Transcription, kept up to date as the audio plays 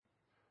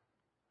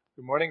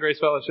Good morning, Grace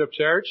Fellowship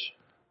Church.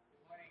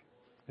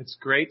 It's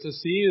great to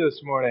see you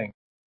this morning.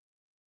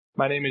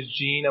 My name is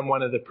Gene. I'm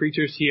one of the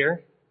preachers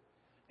here.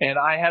 And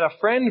I had a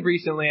friend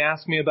recently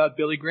ask me about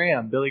Billy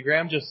Graham. Billy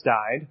Graham just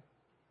died.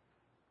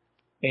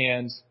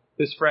 And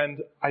this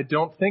friend, I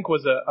don't think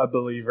was a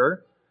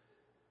believer.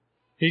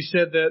 He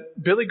said that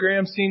Billy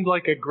Graham seemed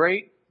like a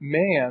great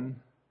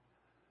man,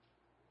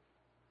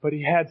 but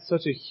he had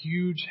such a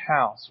huge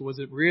house. Was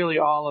it really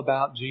all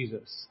about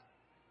Jesus?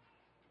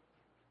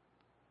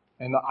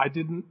 And I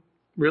didn't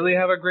really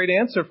have a great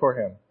answer for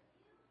him.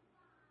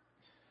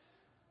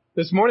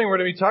 This morning we're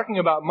going to be talking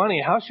about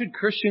money. How should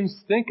Christians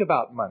think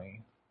about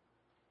money?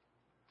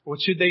 What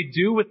should they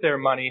do with their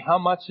money? How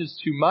much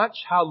is too much?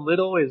 How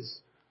little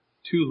is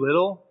too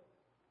little?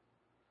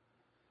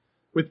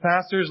 With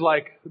pastors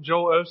like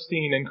Joel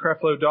Osteen and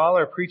Creflo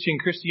Dollar preaching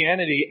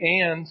Christianity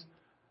and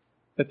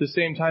at the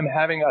same time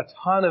having a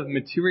ton of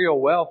material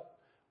wealth,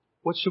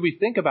 what should we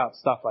think about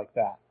stuff like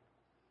that?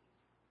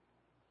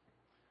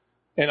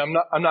 And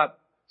I'm not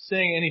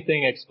saying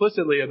anything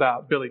explicitly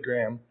about Billy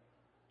Graham,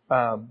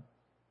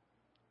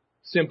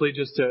 simply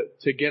just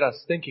to get us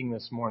thinking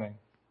this morning.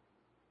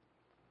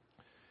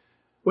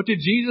 What did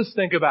Jesus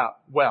think about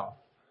wealth?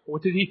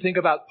 What did he think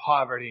about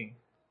poverty?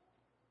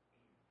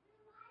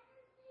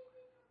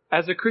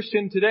 As a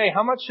Christian today,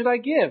 how much should I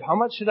give? How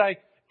much should I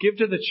give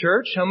to the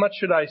church? How much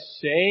should I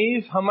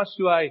save? How much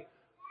do I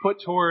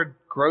put toward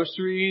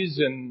groceries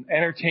and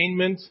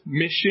entertainment,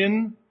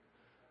 mission?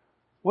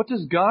 What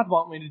does God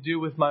want me to do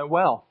with my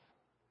wealth?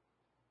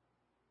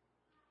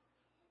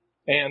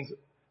 And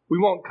we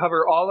won't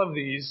cover all of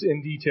these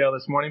in detail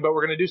this morning, but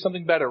we're going to do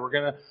something better. We're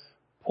going to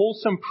pull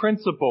some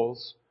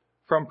principles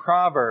from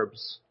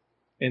Proverbs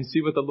and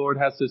see what the Lord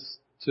has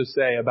to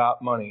say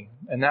about money.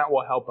 And that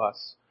will help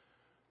us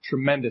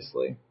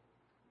tremendously.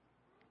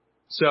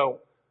 So,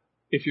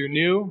 if you're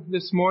new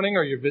this morning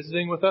or you're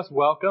visiting with us,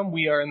 welcome.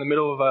 We are in the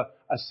middle of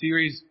a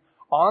series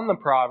on the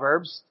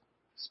Proverbs,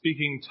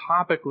 speaking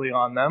topically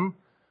on them.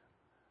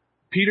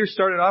 Peter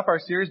started off our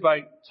series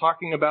by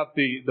talking about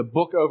the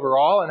book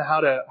overall and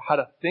how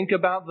to think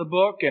about the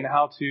book and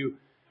how to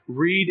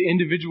read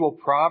individual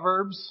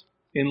proverbs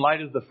in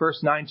light of the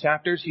first 9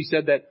 chapters. He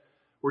said that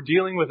we're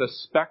dealing with a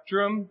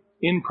spectrum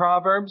in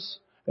Proverbs,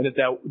 and that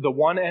the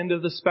one end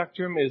of the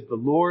spectrum is the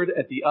Lord,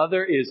 at the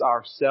other is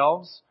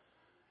ourselves.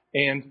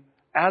 And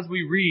as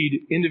we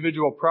read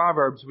individual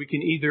proverbs, we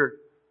can either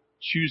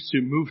choose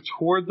to move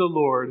toward the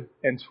Lord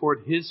and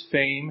toward His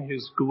fame,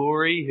 His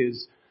glory,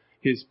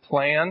 His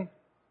plan,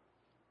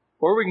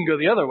 or we can go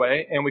the other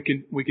way and we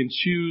can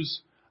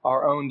choose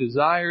our own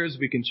desires,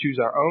 we can choose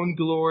our own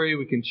glory,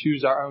 we can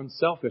choose our own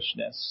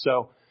selfishness.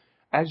 So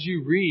as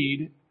you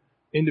read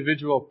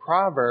individual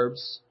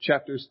Proverbs,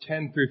 chapters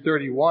 10 through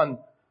 31,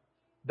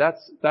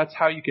 that's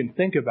how you can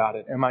think about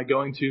it. Am I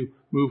going to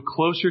move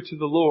closer to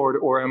the Lord,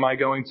 or am I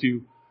going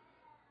to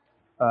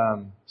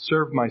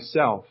serve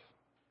myself?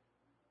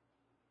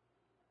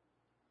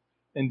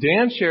 And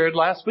Dan shared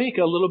last week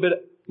a little bit,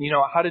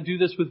 how to do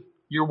this with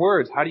your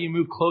words. How do you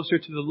move closer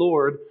to the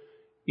Lord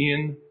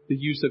in the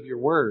use of your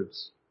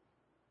words?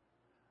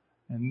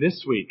 And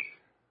this week,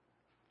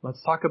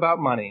 let's talk about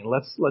money.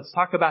 Let's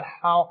talk about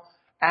how,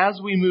 as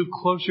we move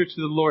closer to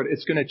the Lord,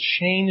 it's going to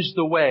change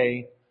the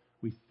way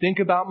we think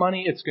about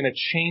money. It's going to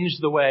change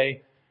the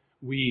way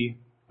we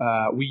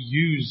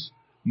use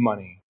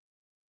money.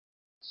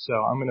 So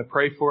I'm going to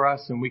pray for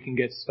us and we can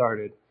get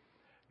started.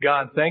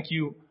 God, thank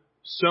you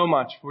so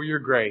much for your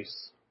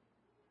grace.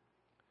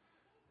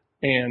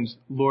 And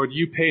Lord,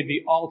 you paid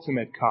the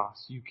ultimate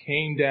cost. You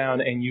came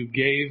down and you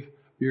gave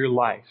your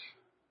life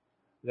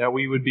that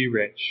we would be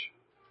rich.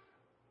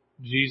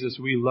 Jesus,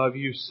 we love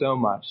you so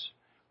much.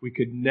 We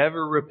could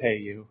never repay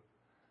you.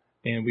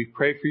 And we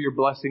pray for your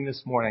blessing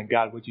this morning.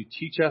 God, would you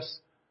teach us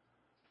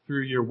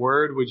through your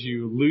word? Would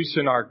you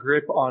loosen our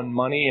grip on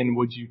money, and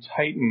would you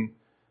tighten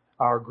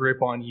our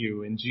grip on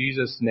you? In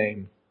Jesus'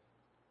 name,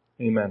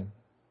 amen.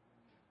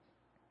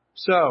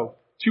 So,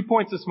 2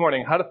 points this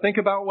morning. How to think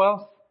about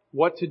wealth,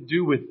 what to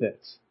do with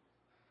it.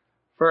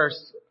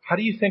 First, how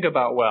do you think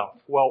about wealth?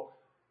 Well,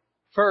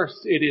 first,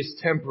 it is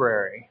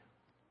temporary.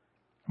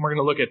 We're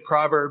going to look at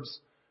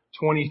Proverbs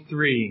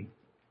 23.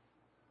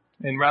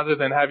 And rather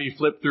than have you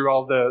flip through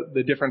all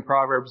the different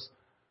Proverbs,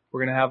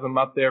 we're going to have them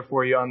up there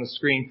for you on the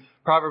screen.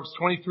 Proverbs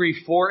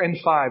 23, 4 and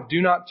 5.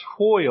 Do not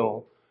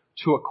toil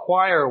to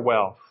acquire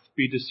wealth.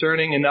 Be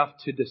discerning enough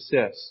to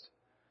desist.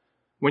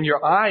 When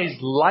your eyes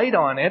light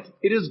on it,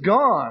 it is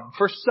gone.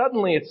 For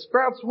suddenly it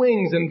sprouts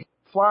wings and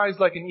flies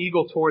like an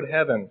eagle toward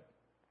heaven.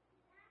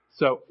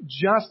 So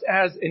just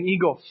as an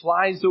eagle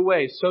flies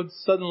away, so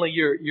suddenly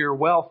your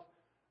wealth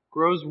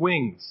grows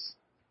wings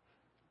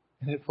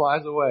and it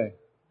flies away.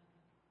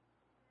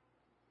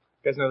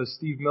 You guys know the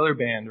Steve Miller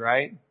Band,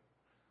 right?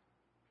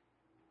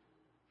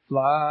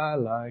 Fly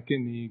like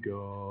an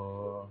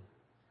eagle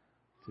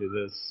to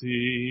the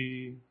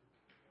sea.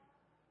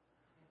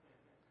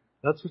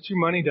 That's what your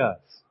money does.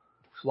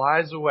 It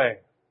flies away.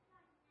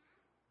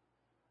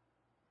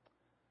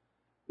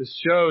 This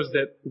shows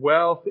that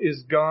wealth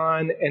is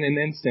gone in an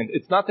instant.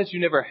 It's not that you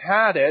never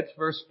had it.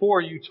 Verse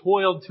 4, you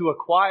toiled to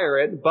acquire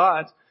it,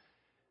 but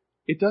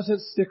it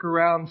doesn't stick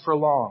around for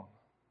long.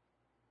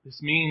 This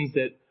means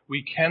that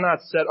we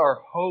cannot set our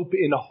hope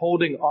in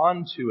holding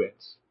on to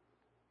it.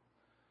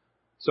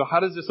 So how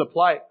does this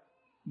apply?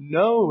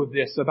 Know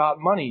this about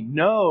money.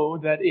 Know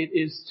that it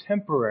is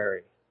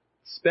temporary.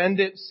 Spend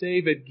it,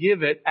 save it,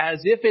 give it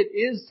as if it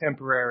is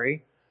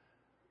temporary,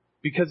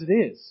 because it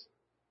is.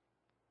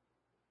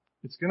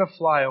 It's going to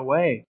fly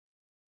away.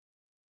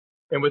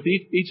 And with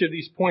each of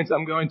these points,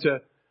 I'm going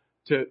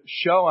to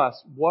show us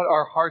what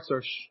our hearts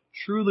are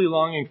truly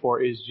longing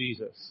for is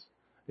Jesus.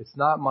 It's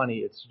not money,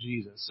 it's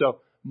Jesus. So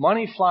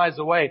money flies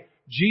away.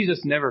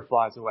 Jesus never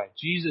flies away.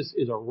 Jesus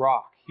is a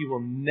rock. He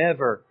will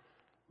never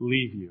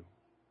leave you.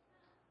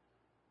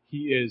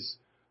 He is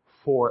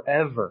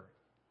forever.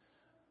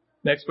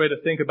 Next way to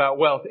think about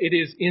wealth. It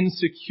is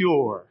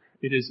insecure.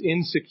 It is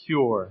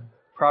insecure.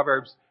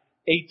 Proverbs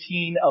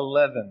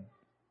 18:11.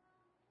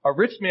 A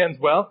rich man's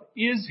wealth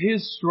is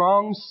his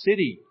strong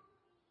city,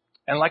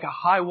 and like a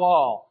high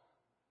wall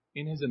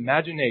in his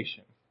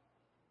imagination.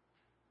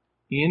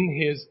 In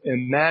his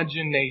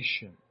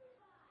imagination.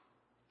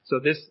 So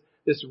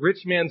this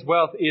rich man's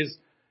wealth is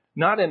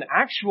not an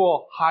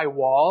actual high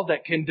wall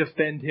that can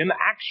defend him.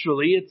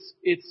 Actually,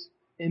 it's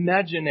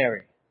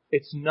imaginary.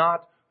 It's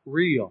not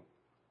real.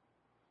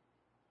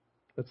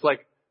 It's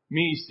like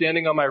me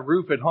standing on my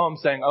roof at home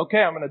saying, okay,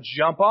 I'm going to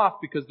jump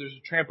off because there's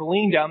a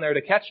trampoline down there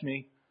to catch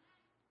me.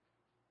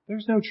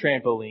 There's no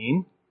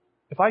trampoline.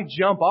 If I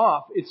jump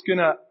off, it's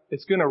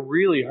gonna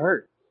really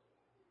hurt.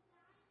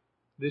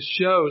 This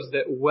shows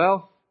that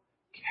wealth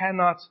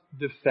cannot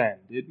defend.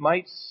 It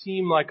might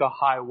seem like a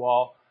high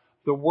wall.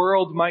 The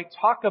world might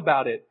talk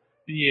about it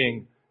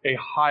being a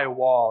high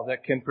wall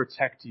that can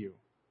protect you.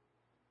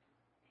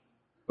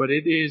 But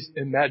it is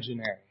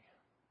imaginary.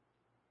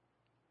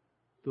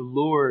 The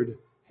Lord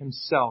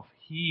Himself,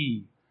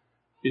 He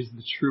is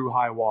the true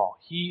high wall.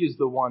 He is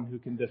the one who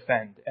can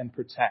defend and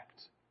protect.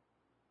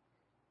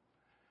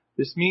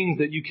 This means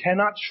that you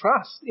cannot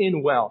trust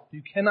in wealth.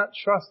 You cannot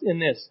trust in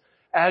this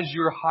as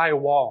your high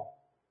wall.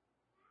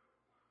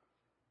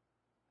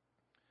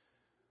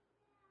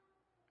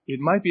 It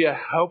might be a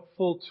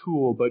helpful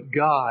tool, but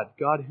God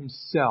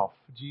Himself,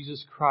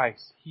 Jesus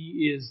Christ,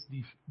 He is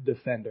the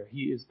defender.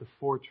 He is the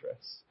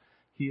fortress.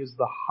 He is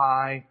the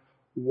high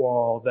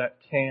wall that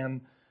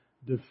can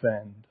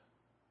defend.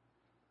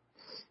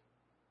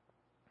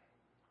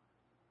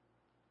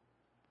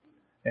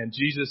 And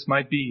Jesus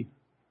might be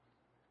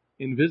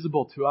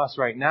invisible to us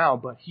right now,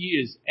 but He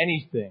is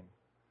anything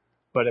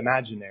but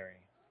imaginary.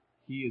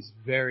 He is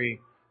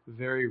very,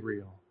 very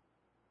real.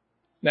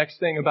 Next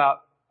thing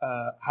about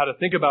how to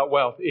think about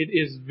wealth, it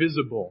is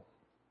visible.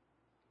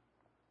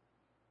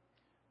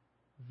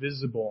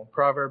 Visible.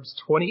 Proverbs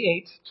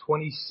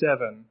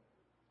 28:27.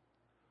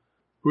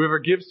 Whoever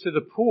gives to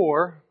the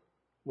poor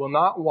will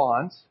not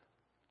want,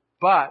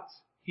 but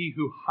he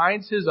who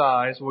hides his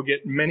eyes will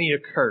get many a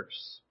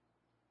curse.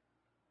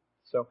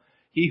 So,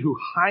 he who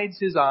hides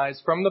his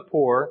eyes from the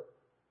poor,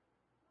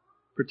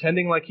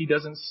 pretending like he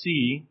doesn't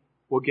see,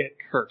 will get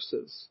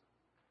curses.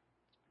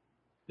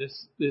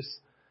 This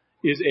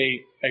is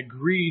a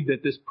greed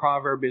that this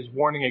proverb is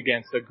warning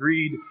against. A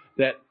greed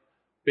that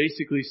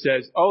basically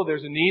says, oh,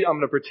 there's a need, I'm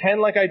going to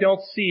pretend like I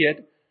don't see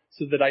it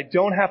so that I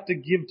don't have to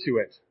give to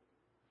it.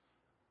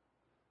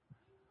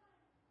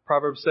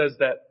 Proverbs says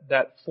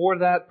that for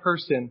that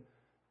person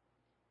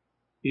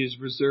is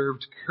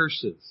reserved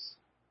curses.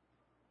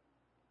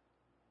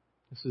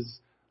 This is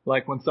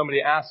like when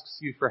somebody asks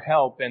you for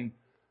help and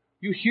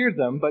you hear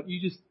them, but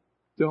you just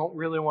don't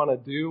really want to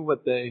do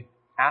what they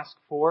ask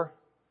for.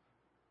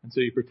 And so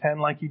you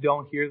pretend like you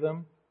don't hear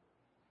them.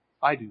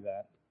 I do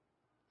that,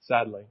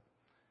 sadly.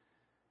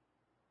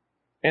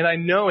 And I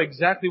know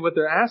exactly what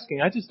they're asking.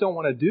 I just don't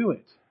want to do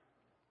it.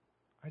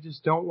 I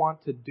just don't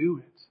want to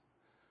do it.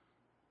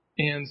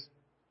 And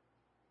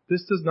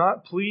this does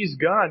not please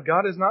God.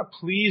 God is not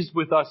pleased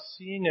with us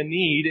seeing a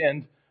need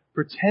and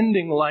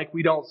pretending like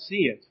we don't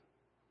see it,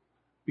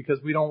 because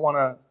we don't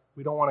want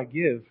to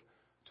give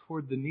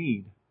toward the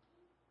need.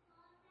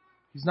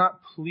 He's not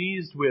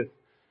pleased with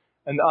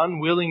an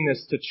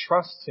unwillingness to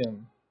trust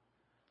Him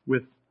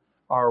with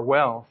our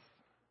wealth.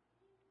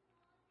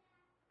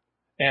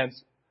 And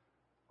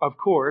of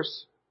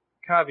course,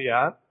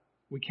 caveat,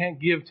 we can't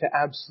give to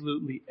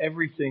absolutely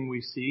everything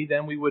we see.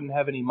 Then we wouldn't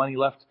have any money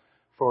left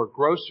for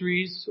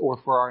groceries or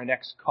for our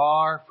next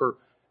car, for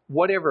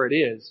whatever it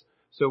is.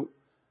 So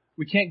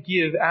we can't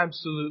give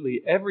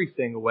absolutely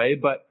everything away,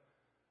 but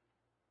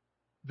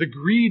the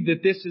greed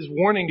that this is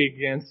warning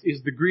against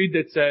is the greed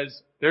that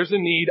says, there's a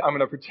need, I'm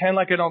going to pretend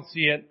like I don't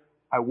see it,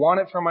 I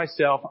want it for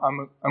myself,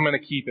 I'm going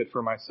to keep it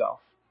for myself.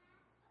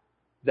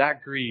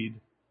 That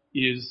greed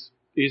is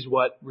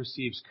what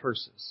receives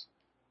curses.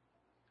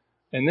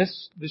 And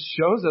this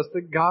shows us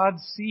that God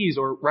sees,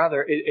 or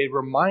rather, it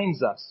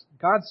reminds us,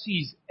 God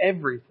sees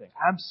everything,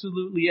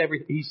 absolutely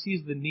everything. He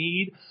sees the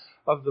need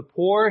of the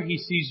poor, He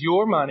sees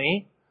your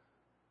money,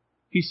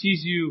 He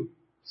sees you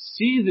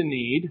see the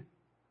need.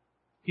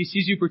 He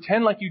sees you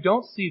pretend like you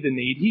don't see the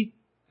need.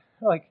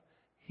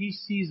 He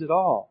sees it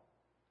all.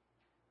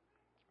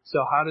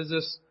 So how does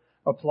this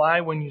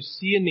apply? When you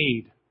see a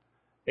need,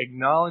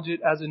 acknowledge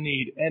it as a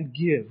need and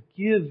give.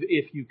 Give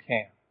if you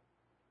can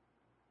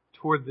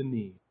toward the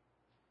need.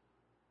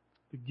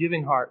 The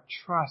giving heart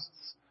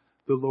trusts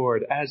the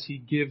Lord as He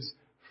gives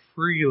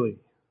freely.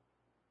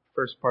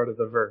 First part of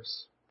the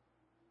verse.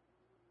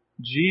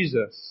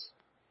 Jesus,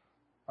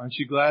 aren't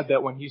you glad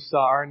that when He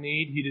saw our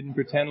need, He didn't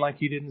pretend like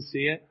He didn't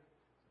see it?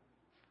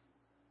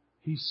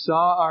 He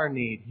saw our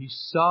need. He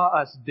saw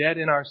us dead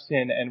in our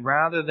sin, and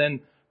rather than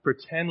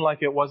pretend like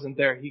it wasn't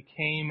there, He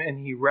came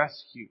and He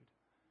rescued.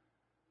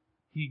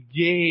 He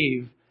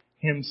gave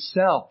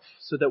Himself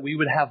so that we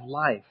would have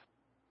life.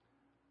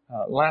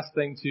 Last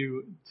thing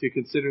to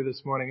consider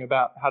this morning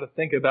about how to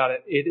think about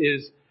it,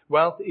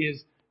 wealth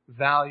is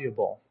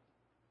valuable.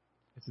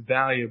 It's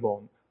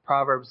valuable.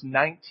 Proverbs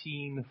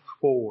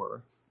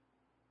 19:4.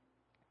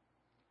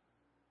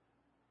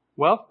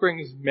 Wealth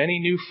brings many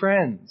new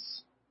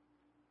friends,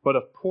 but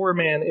a poor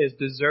man is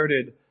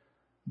deserted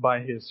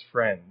by his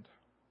friend.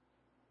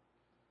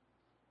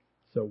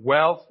 So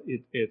wealth,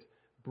 it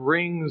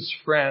brings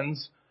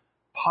friends.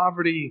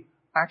 Poverty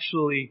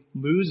actually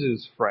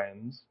loses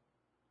friends.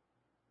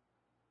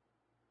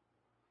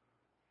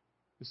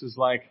 This is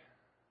like,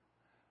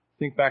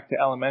 think back to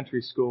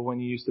elementary school when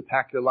you used to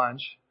pack your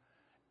lunch.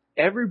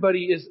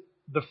 Everybody is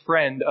the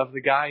friend of the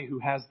guy who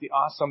has the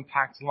awesome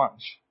packed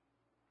lunch.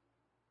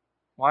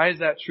 Why is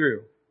that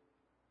true?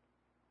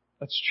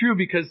 That's true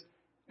because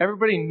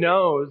everybody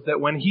knows that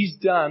when he's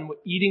done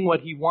eating what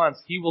he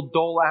wants, he will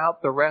dole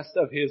out the rest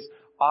of his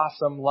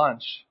awesome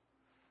lunch.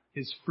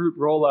 His fruit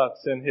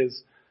roll-ups and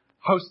his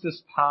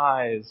Hostess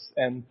pies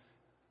and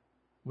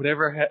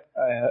whatever,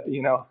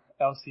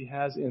 else he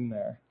has in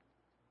there.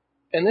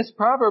 And this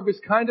proverb is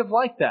kind of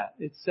like that.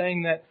 It's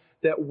saying that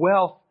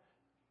wealth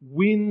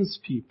wins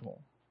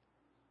people.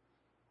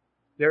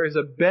 There is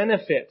a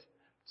benefit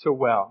to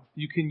wealth.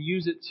 You can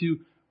use it to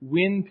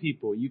win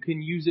people. You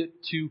can use it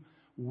to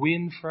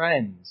win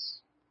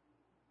friends.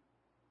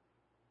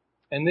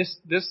 And this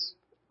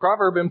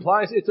proverb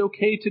implies it's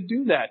okay to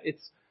do that.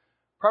 It's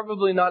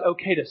probably not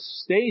okay to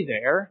stay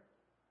there.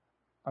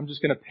 I'm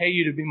just going to pay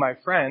you to be my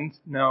friend.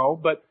 No,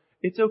 but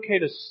it's okay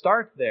to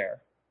start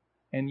there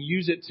and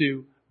use it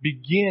to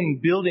begin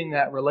building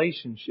that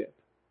relationship.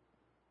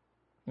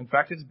 In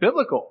fact, it's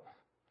biblical.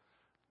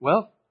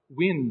 Wealth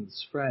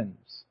wins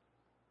friends.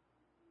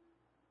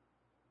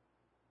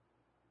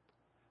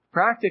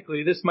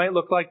 Practically, this might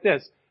look like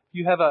this. If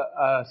you have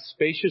a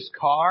spacious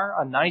car,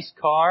 a nice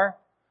car,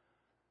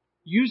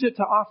 use it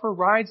to offer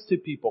rides to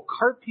people.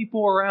 Cart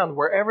people around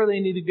wherever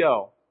they need to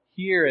go,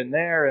 here and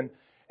there.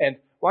 And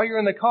while you're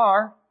in the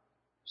car,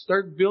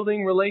 start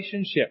building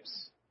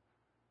relationships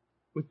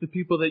with the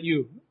people that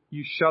you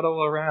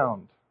shuttle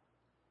around.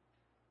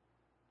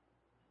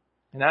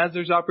 And as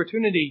there's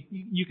opportunity,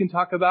 you can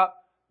talk about,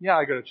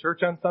 I go to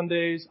church on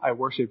Sundays. I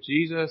worship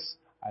Jesus.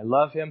 I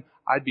love Him.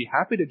 I'd be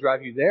happy to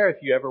drive you there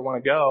if you ever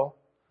want to go.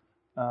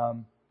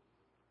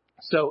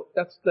 So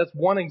that's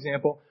one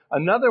example.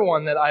 Another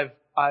one that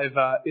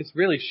it's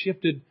really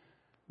shifted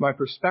my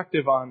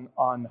perspective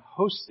on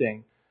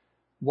hosting.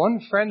 One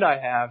friend I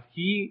have,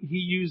 he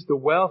used the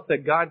wealth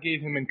that God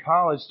gave him in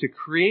college to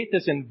create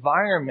this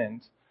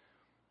environment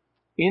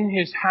in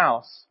his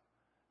house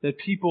that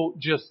people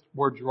just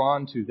were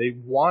drawn to. They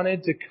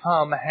wanted to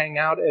come hang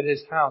out at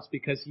his house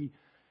because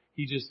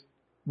he just,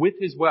 with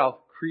his wealth,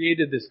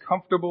 created this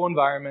comfortable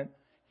environment.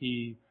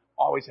 He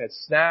always had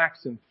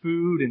snacks and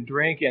food and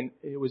drink, and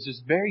it was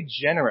just very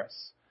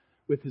generous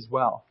with his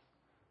wealth.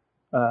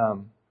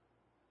 And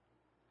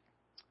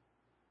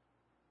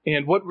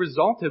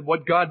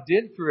what God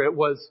did through it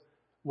was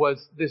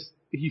this,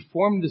 He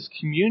formed this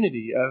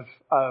community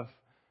of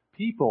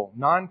people,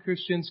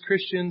 non-Christians,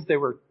 Christians. They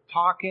were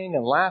talking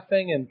and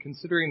laughing and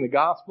considering the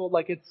gospel.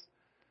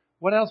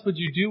 What else would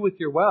you do with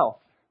your wealth?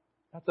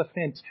 That's a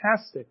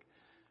fantastic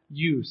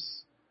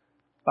use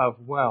of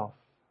wealth.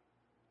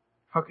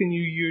 How can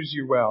you use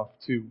your wealth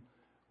to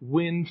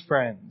win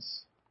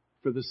friends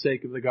for the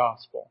sake of the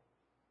gospel?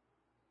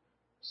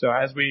 So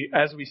as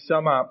we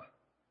sum up,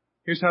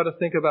 here's how to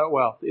think about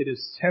wealth. It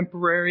is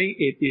temporary,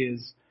 it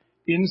is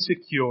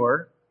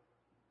insecure,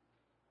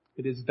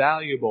 it is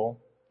valuable,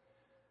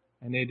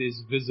 and it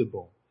is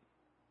visible.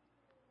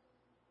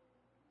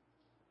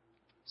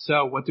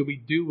 So what do we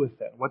do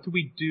with it? What do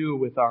we do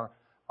with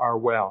our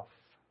wealth?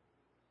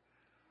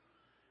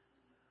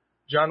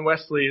 John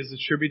Wesley is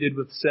attributed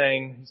with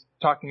saying, he's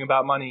talking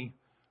about money,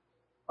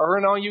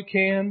 earn all you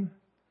can,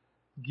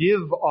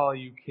 give all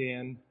you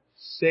can,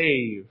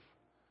 save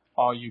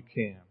all you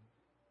can.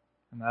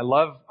 And I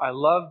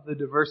love the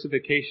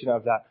diversification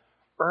of that.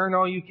 Earn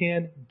all you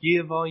can,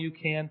 give all you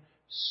can,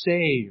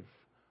 save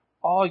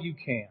all you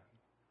can.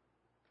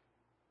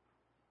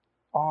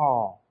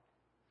 All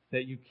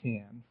that you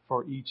can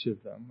for each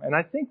of them. And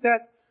I think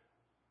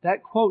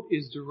that quote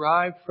is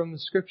derived from the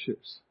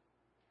Scriptures.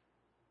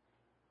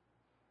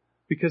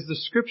 Because the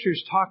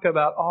Scriptures talk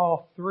about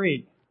all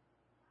three.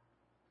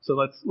 So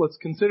let's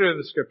consider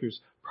the scriptures.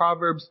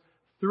 Proverbs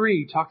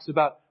 3 talks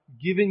about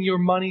giving your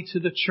money to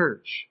the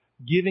church,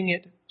 giving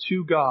it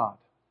to God.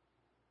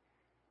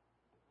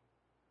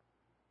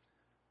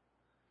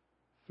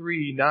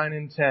 3, 9,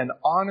 and 10.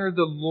 Honor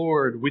the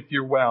Lord with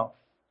your wealth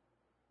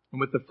and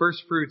with the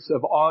first fruits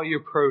of all your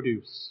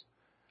produce.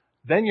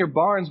 Then your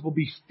barns will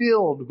be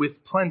filled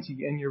with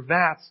plenty and your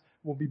vats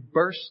will be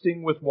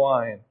bursting with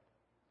wine.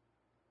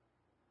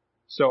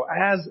 So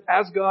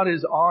as God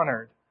is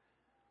honored,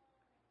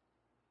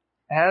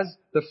 as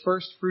the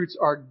first fruits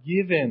are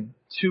given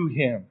to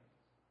Him,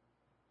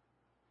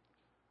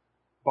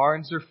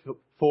 barns are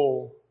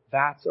full,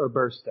 vats are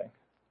bursting.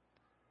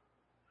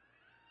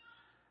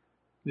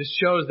 This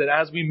shows that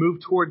as we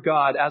move toward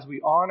God, as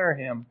we honor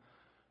Him,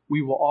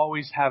 we will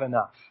always have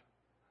enough.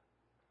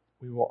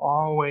 We will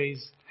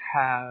always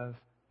have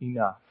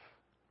enough.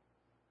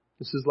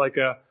 This is like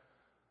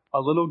a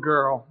little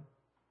girl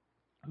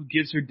who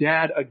gives her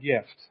dad a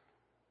gift.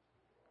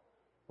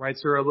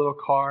 Writes her a little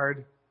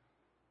card,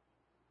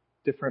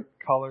 different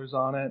colors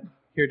on it.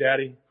 Here,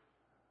 Daddy,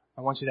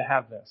 I want you to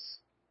have this.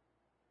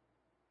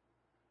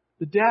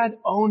 The dad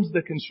owns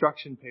the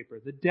construction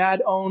paper. The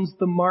dad owns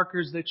the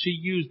markers that she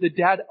used. The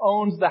dad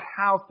owns the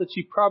house that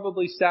she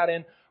probably sat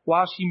in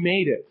while she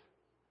made it.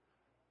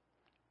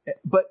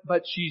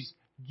 But she's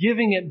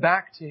giving it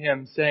back to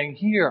him, saying,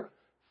 here,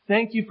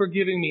 thank you for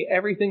giving me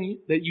everything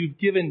that you've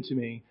given to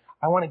me.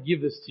 I want to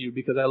give this to you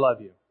because I love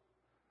you.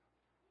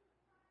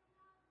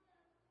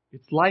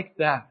 It's like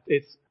that.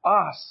 It's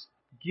us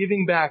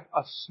giving back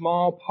a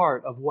small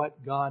part of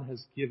what God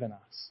has given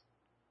us,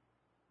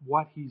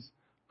 what He's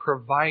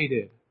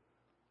provided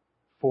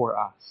for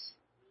us.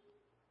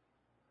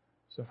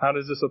 So how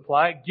does this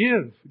apply?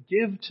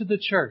 Give to the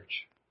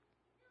church.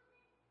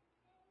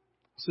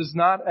 This is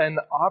not an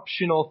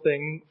optional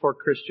thing for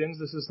Christians.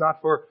 This is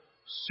not for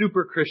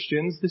super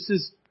Christians. This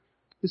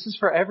is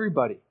for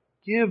everybody.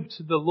 Give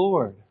to the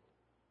Lord.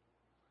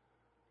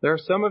 There are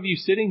some of you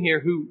sitting here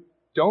who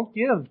don't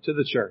give to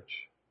the church.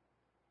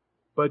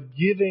 But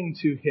giving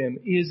to Him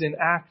is an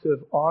act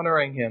of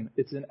honoring Him.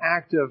 It's an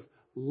act of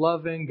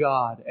loving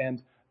God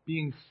and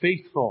being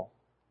faithful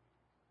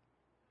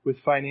with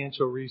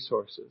financial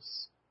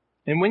resources.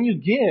 And when you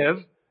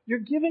give, you're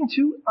giving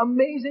to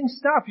amazing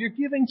stuff. You're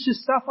giving to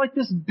stuff like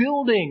this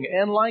building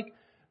and like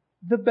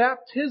the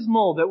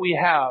baptismal that we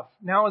have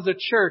now as a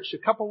church. A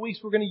couple of weeks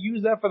we're going to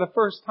use that for the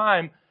first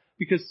time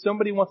because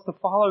somebody wants to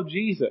follow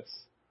Jesus.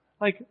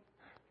 Like,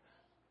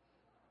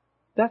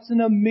 that's an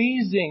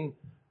amazing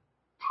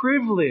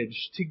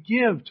privilege to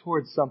give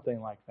towards something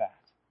like that.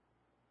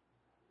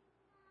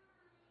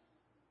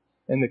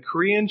 And the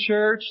Korean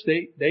church,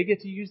 they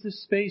get to use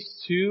this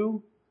space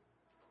too.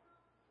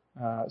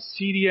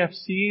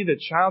 CDFC, the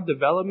Child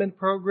Development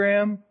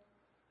Program,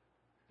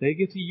 they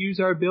get to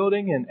use our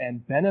building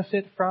and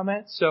benefit from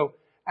it. So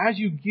as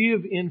you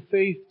give in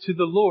faith to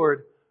the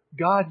Lord,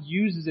 God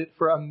uses it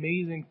for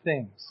amazing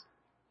things.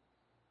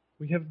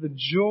 We have the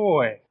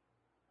joy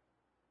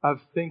of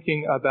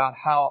thinking about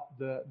how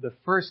the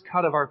first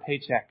cut of our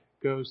paycheck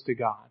goes to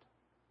God.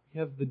 We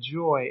have the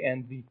joy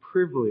and the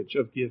privilege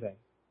of giving.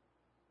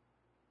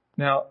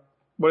 Now,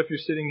 what if you're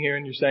sitting here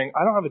and you're saying,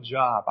 I don't have a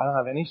job. I don't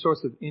have any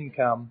source of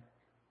income.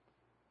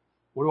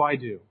 What do I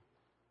do?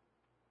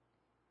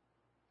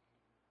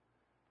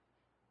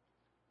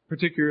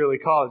 Particularly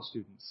college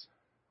students.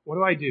 What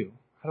do I do?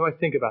 How do I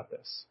think about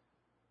this?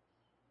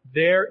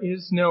 There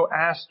is no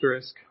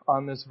asterisk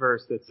on this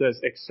verse that says,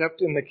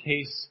 except in the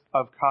case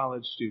of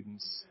college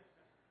students,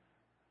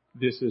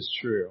 this is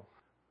true.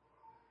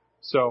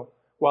 So,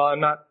 while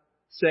I'm not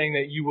saying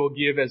that you will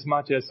give as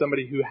much as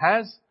somebody who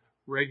has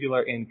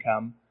regular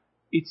income,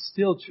 it's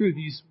still true.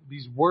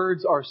 These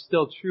words are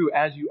still true.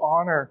 As you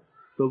honor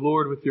the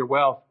Lord with your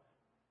wealth,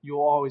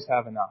 you'll always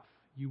have enough.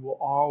 You will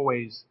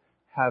always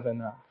have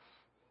enough.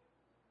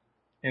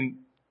 And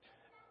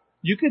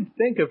you could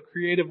think of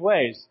creative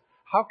ways.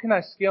 How can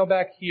I scale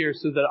back here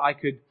so that I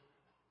could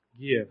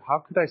give?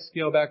 How could I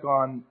scale back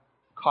on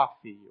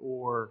coffee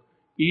or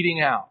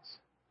eating out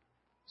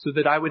so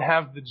that I would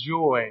have the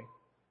joy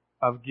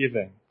of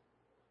giving?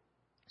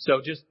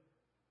 So just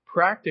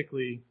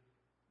practically,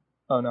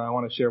 I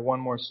want to share one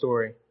more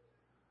story.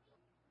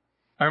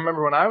 I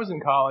remember when I was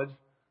in college,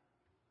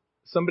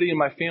 somebody in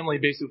my family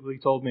basically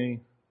told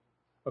me,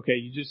 okay,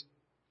 you just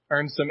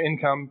earned some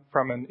income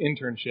from an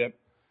internship.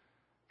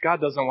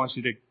 God doesn't want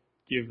you to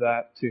give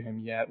that to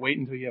Him yet. Wait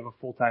until you have a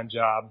full-time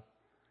job.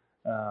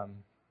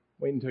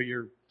 Wait until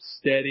you're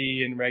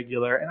steady and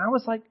regular. And I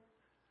was like,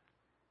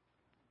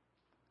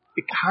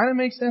 it kind of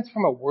makes sense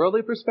from a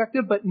worldly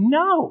perspective, but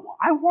no,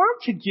 I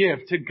want to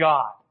give to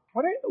God.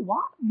 What?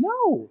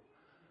 No.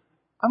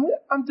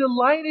 I'm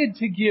delighted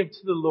to give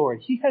to the Lord.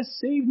 He has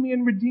saved me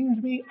and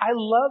redeemed me. I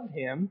love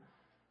Him.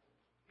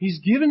 He's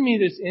given me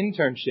this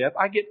internship.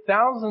 I get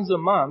thousands a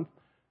month.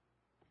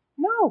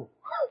 No,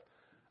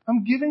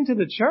 I'm giving to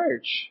the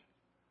church.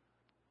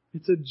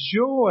 It's a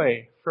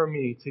joy for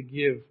me to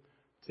give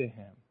to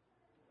Him.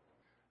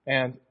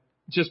 And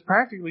just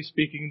practically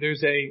speaking,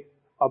 there's a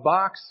a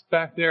box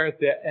back there at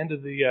the end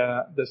of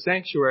the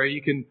sanctuary.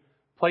 You can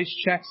place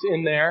checks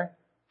in there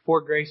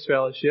for Grace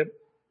Fellowship.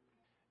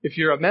 If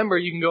you're a member,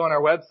 you can go on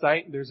our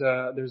website. There's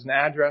an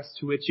address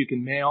to which you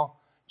can mail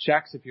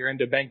checks if you're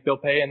into bank bill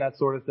pay and that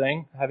sort of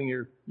thing, having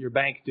your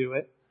bank do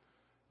it.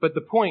 But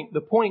the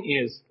point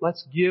is,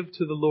 let's give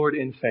to the Lord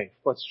in faith.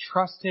 Let's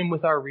trust Him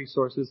with our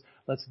resources.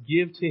 Let's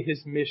give to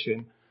His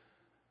mission,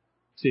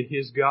 to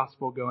His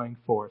gospel going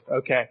forth.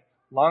 Okay,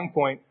 long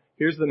point.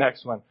 Here's the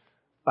next one.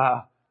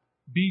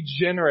 Be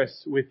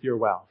generous with your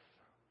wealth.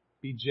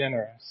 Be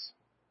generous.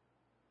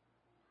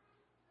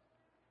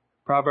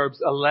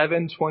 Proverbs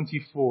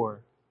 11:24.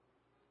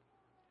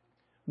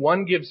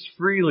 One gives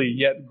freely,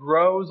 yet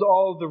grows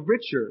all the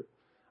richer.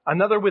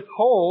 Another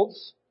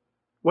withholds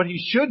what he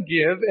should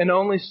give and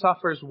only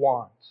suffers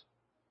want.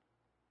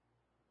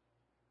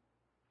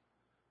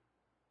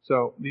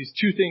 So these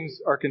two things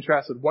are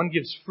contrasted. One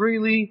gives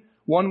freely,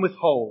 one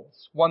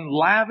withholds. One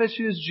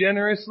lavishes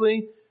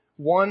generously,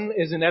 one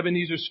is an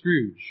Ebenezer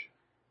Scrooge.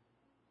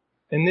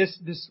 And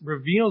this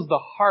reveals the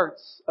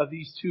hearts of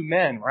these two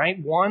men, right?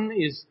 One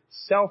is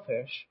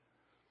selfish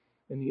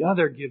and the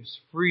other gives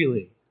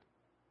freely.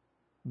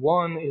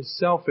 One is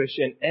selfish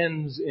and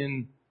ends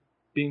in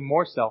being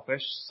more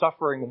selfish,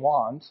 suffering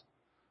want,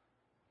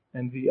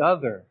 and the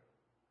other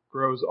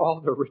grows all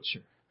the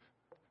richer.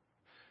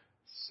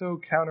 So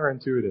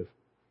counterintuitive.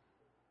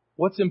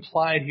 What's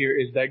implied here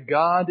is that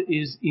God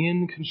is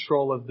in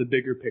control of the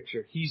bigger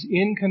picture. He's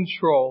in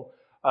control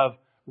of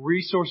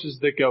resources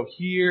that go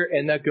here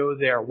and that go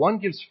there. One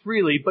gives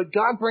freely, but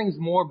God brings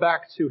more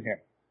back to him.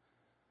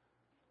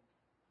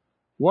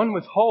 One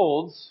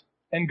withholds,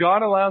 and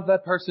God allows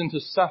that person to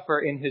suffer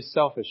in his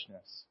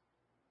selfishness.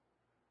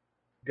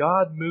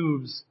 God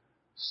moves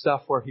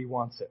stuff where he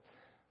wants it.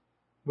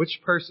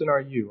 Which person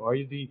are you? Are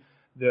you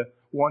the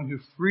one who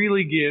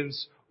freely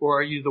gives, or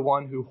are you the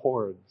one who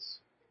hoards?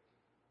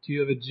 Do you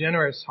have a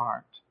generous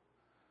heart?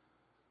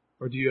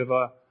 Or do you have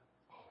a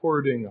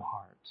hoarding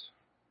heart?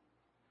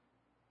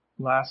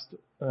 Last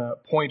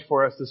point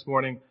for us this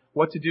morning.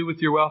 What to do with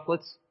your wealth?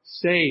 Let's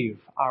save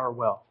our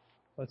wealth.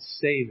 Let's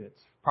save it.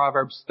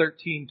 Proverbs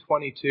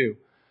 13:22.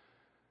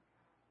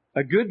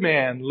 A good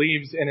man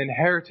leaves an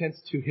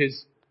inheritance to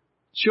his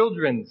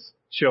children's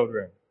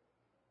children,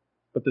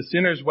 but the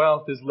sinner's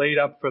wealth is laid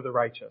up for the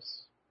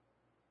righteous.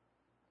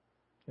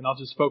 And I'll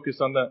just focus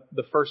on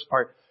the first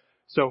part.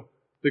 So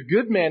the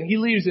good man, he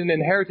leaves an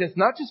inheritance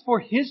not just for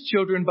his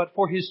children, but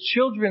for his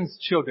children's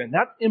children.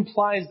 That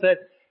implies that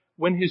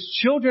when his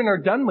children are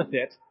done with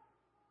it,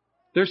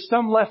 there's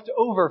some left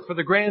over for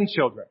the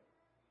grandchildren.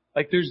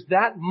 Like there's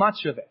that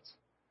much of it.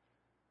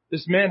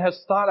 This man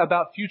has thought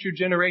about future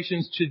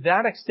generations to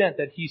that extent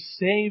that he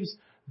saves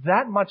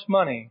that much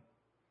money,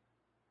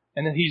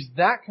 and that he's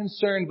that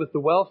concerned with the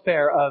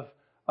welfare of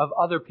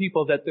other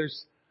people that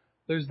there's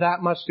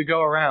that much to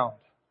go around.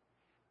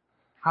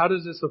 How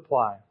does this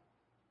apply?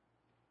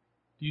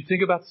 Do you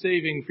think about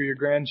saving for your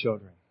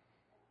grandchildren?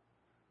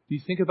 Do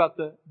you think about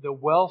the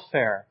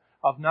welfare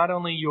of not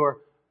only your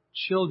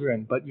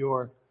children, but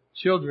your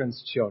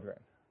children's children?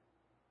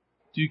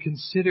 Do you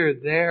consider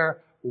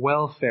their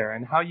welfare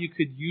and how you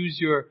could use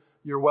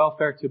your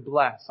welfare to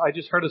bless? I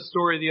just heard a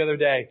story the other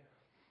day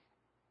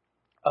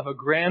of a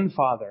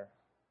grandfather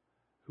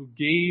who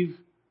gave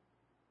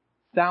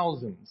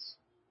thousands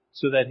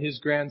so that his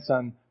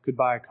grandson could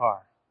buy a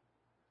car.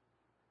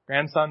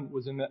 Grandson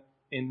was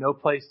in no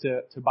place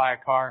to buy a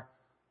car.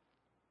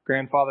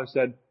 Grandfather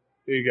said,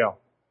 "Here you go.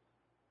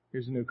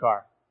 Here's a new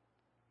car."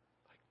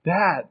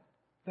 That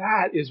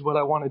is what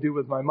I want to do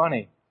with my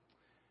money.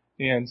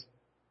 And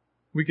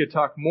we could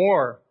talk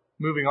more,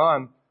 moving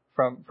on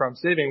from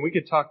saving, we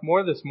could talk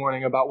more this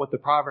morning about what the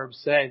Proverbs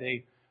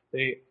say.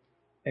 They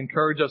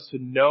encourage us to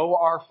know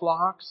our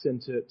flocks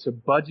and to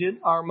budget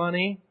our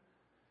money.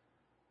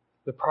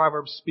 The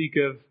Proverbs speak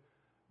of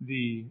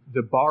the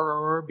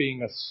borrower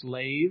being a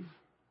slave.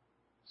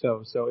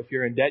 So if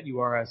you're in debt, you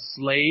are a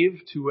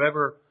slave to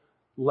whoever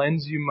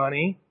lends you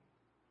money.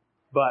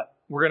 But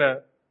we're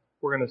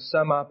gonna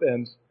sum up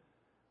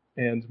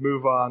and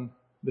move on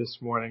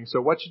this morning.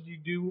 So what should you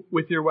do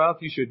with your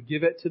wealth? You should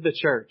give it to the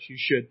church. You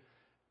should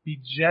be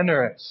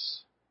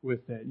generous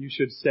with it. You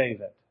should save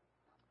it.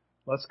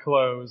 Let's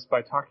close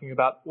by talking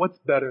about what's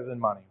better than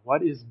money.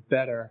 What is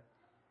better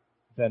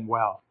than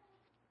wealth?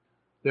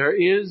 There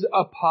is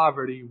a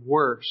poverty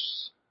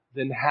worse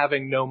than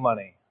having no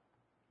money.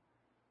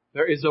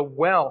 There is a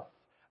wealth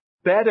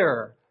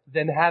better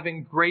than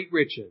having great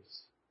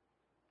riches.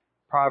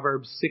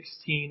 Proverbs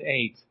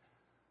 16:8.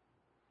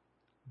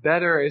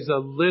 Better is a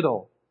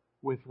little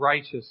with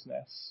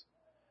righteousness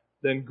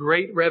than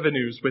great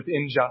revenues with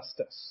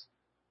injustice.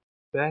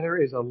 Better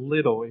is a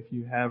little if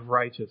you have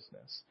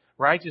righteousness.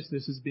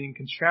 Righteousness is being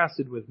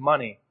contrasted with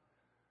money.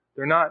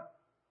 They're not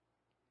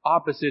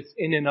opposites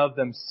in and of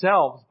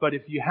themselves, but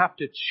if you have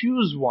to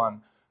choose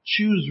one,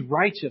 choose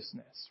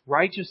righteousness.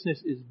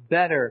 Righteousness is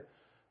better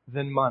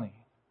than money.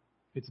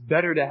 It's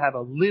better to have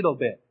a little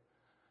bit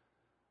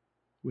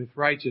with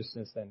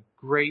righteousness than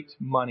great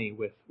money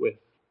with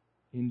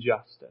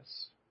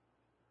injustice.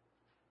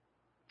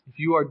 If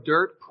you are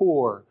dirt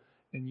poor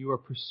and you are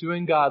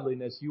pursuing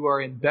godliness, you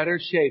are in better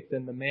shape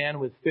than the man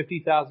with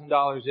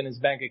 $50,000 in his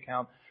bank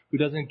account who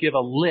doesn't give a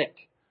lick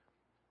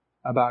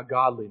about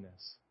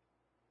godliness.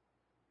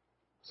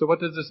 So what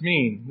does this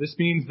mean? This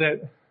means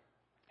that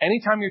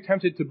anytime you're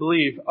tempted to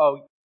believe,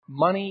 oh,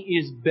 money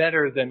is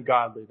better than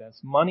godliness,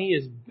 money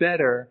is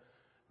better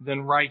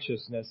than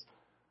righteousness,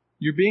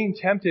 you're being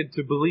tempted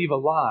to believe a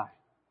lie.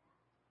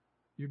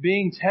 You're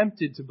being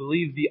tempted to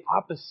believe the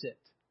opposite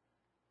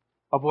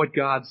of what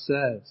God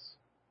says.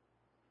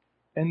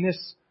 And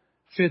this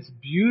fits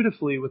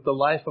beautifully with the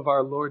life of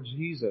our Lord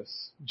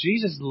Jesus.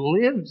 Jesus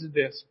lived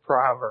this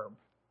proverb.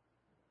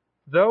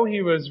 Though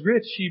he was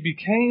rich, he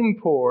became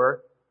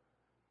poor,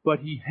 but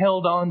he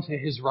held on to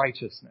his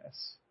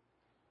righteousness.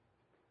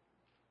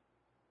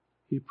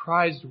 He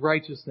prized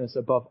righteousness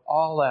above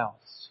all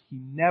else. He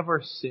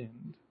never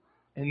sinned.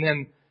 And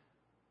then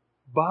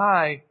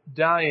by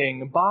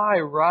dying, by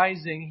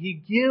rising, he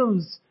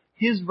gives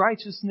his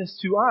righteousness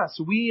to us.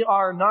 We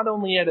are not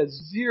only at a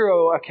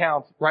zero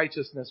account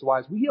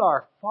righteousness-wise, we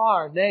are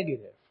far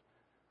negative.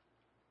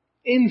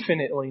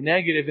 Infinitely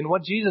negative. And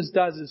what Jesus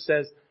does is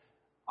says,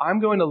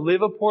 I'm going to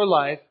live a poor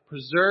life,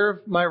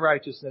 preserve my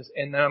righteousness,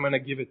 and then I'm going to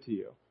give it to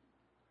you.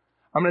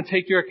 I'm going to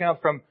take your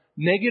account from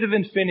negative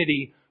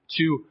infinity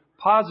to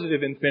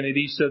positive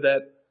infinity so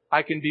that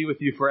I can be with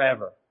you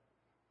forever.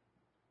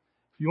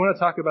 If you want to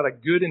talk about a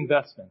good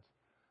investment,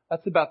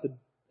 that's the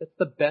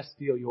best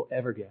deal you'll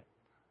ever get.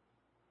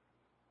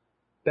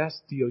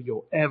 Best deal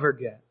you'll ever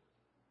get.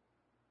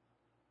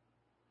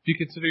 If you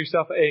consider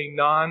yourself a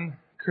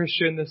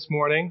non-Christian this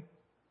morning,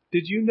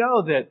 did you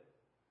know that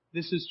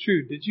this is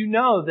true? Did you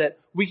know that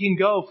we can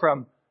go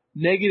from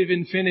negative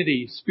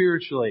infinity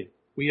spiritually?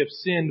 We have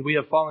sinned, we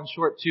have fallen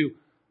short, to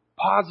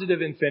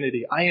positive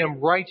infinity. I am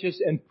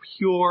righteous and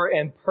pure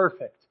and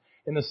perfect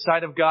in the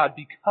sight of God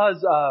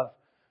because of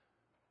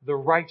the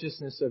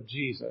righteousness of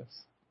Jesus.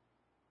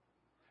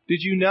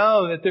 Did you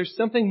know that there's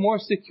something more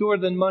secure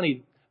than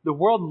money? The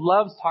world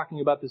loves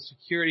talking about the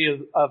security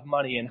of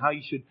money and how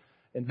you should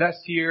invest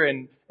here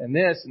and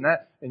this and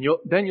that, and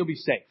then you'll be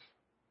safe.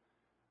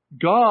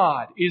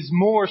 God is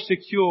more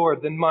secure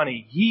than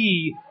money.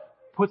 He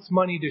puts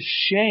money to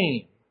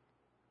shame.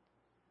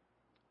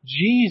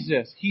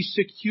 Jesus, He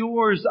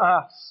secures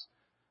us.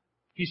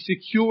 He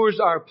secures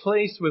our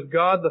place with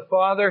God the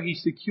Father. He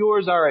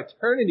secures our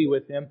eternity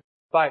with Him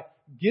by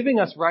giving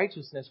us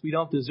righteousness we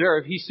don't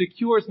deserve. He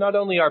secures not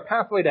only our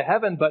pathway to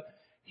heaven, but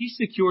He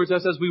secures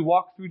us as we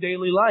walk through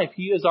daily life.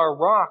 He is our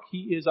rock.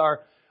 He is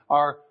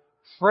our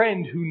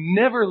friend who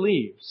never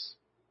leaves.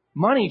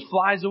 Money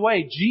flies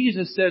away.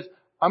 Jesus says,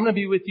 I'm going to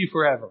be with you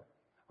forever.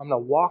 I'm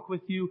going to walk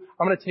with you.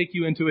 I'm going to take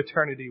you into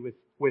eternity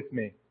with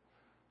me.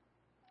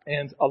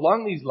 And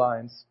along these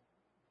lines,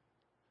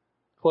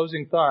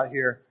 closing thought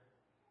here,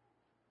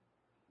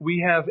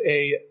 we have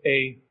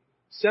a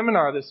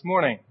seminar this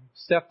morning.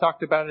 Steph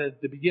talked about it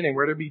at the beginning.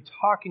 We're going to be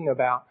talking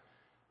about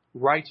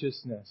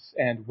righteousness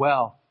and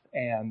wealth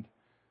and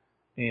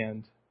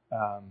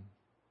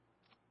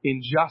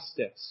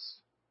injustice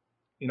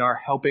in our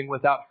Helping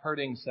Without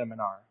Hurting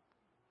seminar.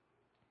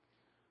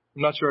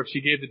 I'm not sure if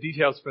she gave the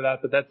details for that,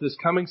 but that's this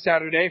coming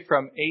Saturday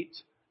from 8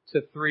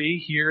 to 3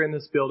 here in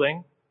this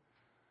building.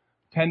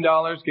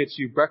 $10 gets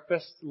you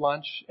breakfast,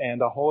 lunch,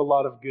 and a whole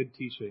lot of good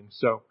teaching.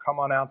 So come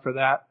on out for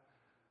that.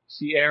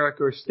 See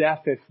Eric or Steph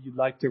if you'd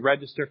like to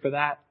register for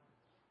that.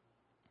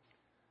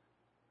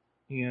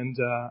 And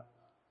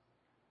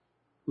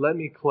let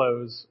me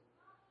close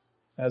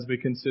as we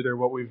consider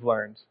what we've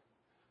learned.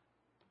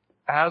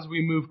 As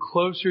we move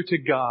closer to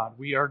God,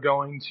 we are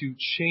going to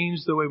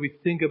change the way we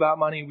think about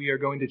money. We are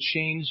going to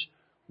change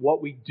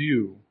what we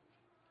do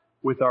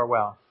with our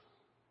wealth.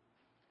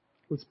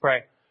 Let's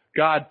pray.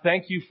 God,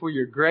 thank you for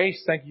your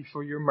grace. Thank you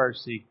for your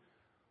mercy.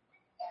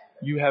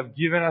 You have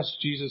given us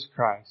Jesus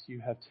Christ. You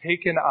have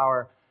taken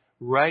our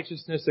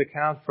righteousness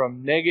account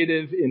from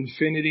negative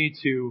infinity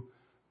to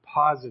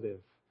positive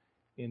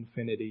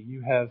infinity.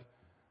 You have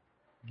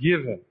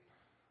given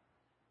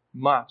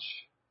much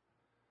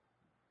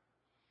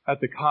at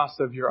the cost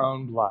of your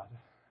own blood.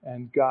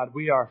 And God,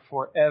 we are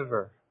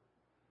forever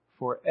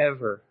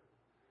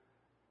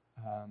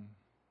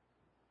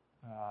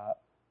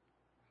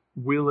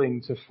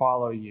willing to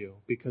follow you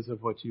because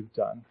of what you've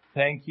done.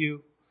 Thank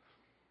you.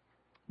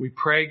 We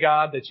pray,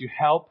 God, that you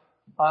help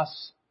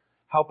us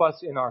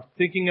in our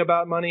thinking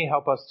about money.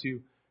 Help us to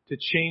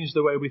change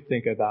the way we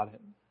think about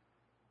it.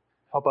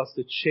 Help us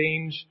to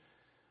change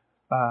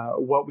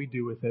what we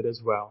do with it as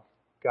well.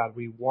 God,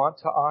 we want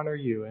to honor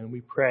you, and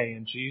we pray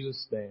in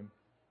Jesus' name.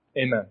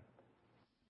 Amen.